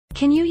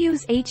Can you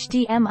use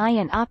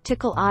HDMI and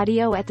optical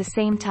audio at the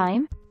same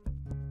time?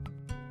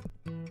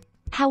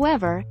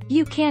 However,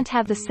 you can't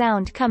have the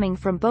sound coming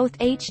from both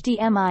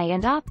HDMI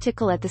and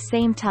optical at the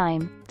same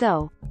time,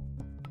 though.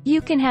 You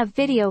can have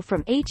video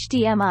from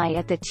HDMI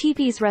at the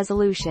TV's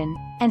resolution,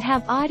 and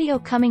have audio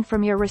coming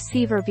from your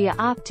receiver via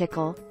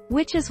optical,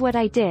 which is what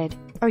I did,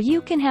 or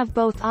you can have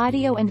both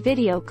audio and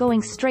video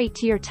going straight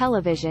to your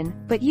television,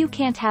 but you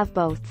can't have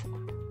both.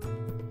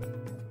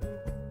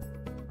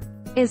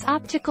 Is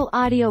optical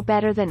audio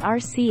better than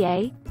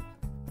RCA?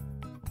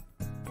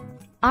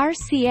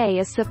 RCA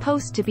is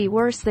supposed to be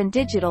worse than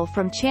digital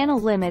from channel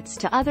limits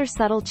to other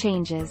subtle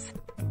changes.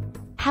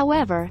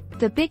 However,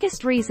 the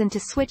biggest reason to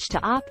switch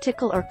to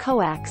optical or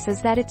coax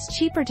is that it's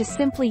cheaper to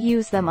simply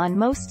use them on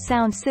most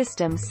sound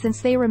systems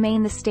since they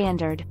remain the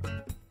standard.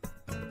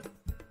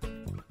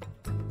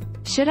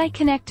 Should I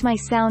connect my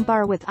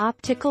soundbar with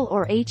optical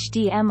or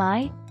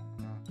HDMI?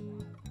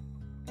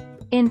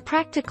 In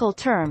practical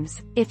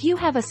terms, if you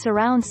have a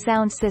surround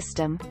sound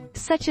system,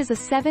 such as a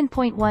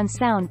 7.1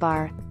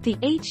 soundbar, the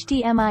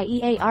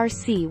HDMI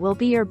EARC will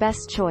be your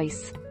best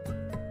choice.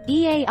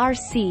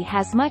 EARC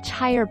has much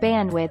higher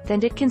bandwidth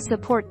and it can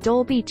support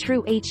Dolby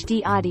True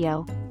HD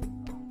audio.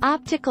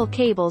 Optical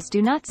cables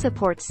do not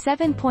support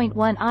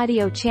 7.1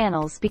 audio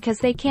channels because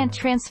they can't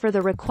transfer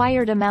the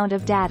required amount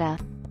of data.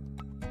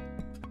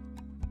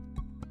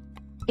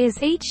 Is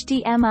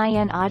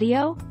HDMI an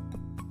audio?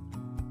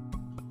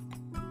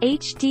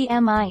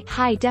 HDMI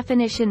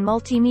High-Definition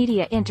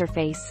Multimedia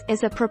Interface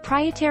is a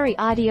proprietary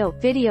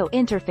audio-video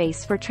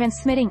interface for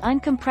transmitting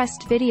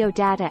uncompressed video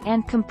data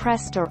and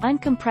compressed or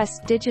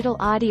uncompressed digital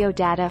audio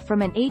data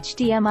from an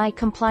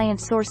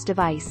HDMI-compliant source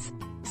device,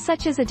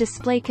 such as a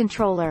display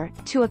controller,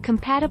 to a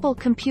compatible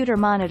computer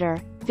monitor,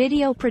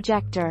 video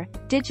projector,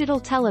 digital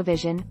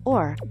television,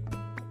 or.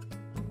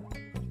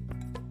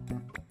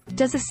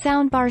 Does a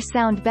soundbar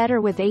sound better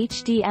with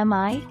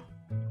HDMI?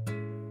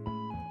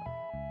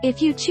 If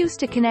you choose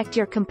to connect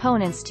your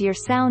components to your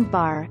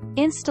soundbar,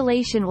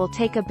 installation will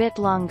take a bit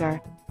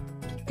longer.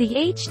 The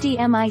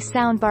HDMI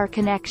soundbar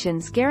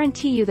connections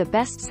guarantee you the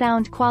best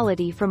sound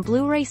quality from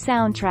Blu-ray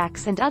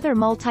soundtracks and other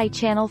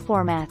multi-channel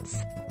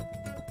formats.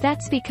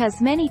 That's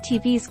because many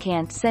TVs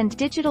can't send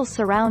digital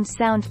surround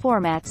sound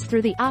formats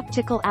through the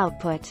optical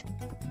output.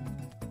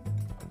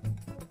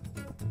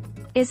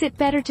 Is it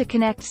better to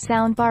connect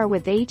soundbar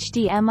with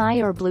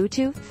HDMI or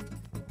Bluetooth?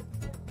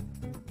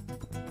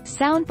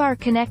 Soundbar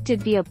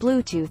connected via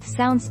Bluetooth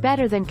sounds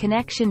better than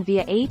connection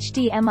via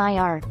HDMI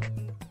ARC.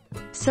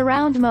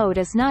 Surround mode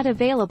is not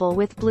available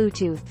with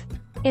Bluetooth.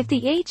 If the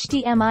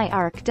HDMI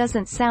ARC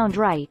doesn't sound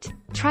right,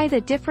 try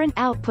the different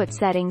output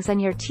settings on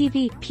your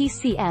TV,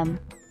 PCM,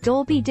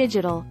 Dolby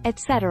Digital,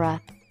 etc.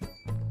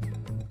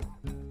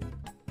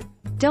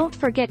 Don't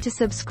forget to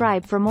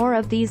subscribe for more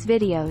of these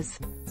videos.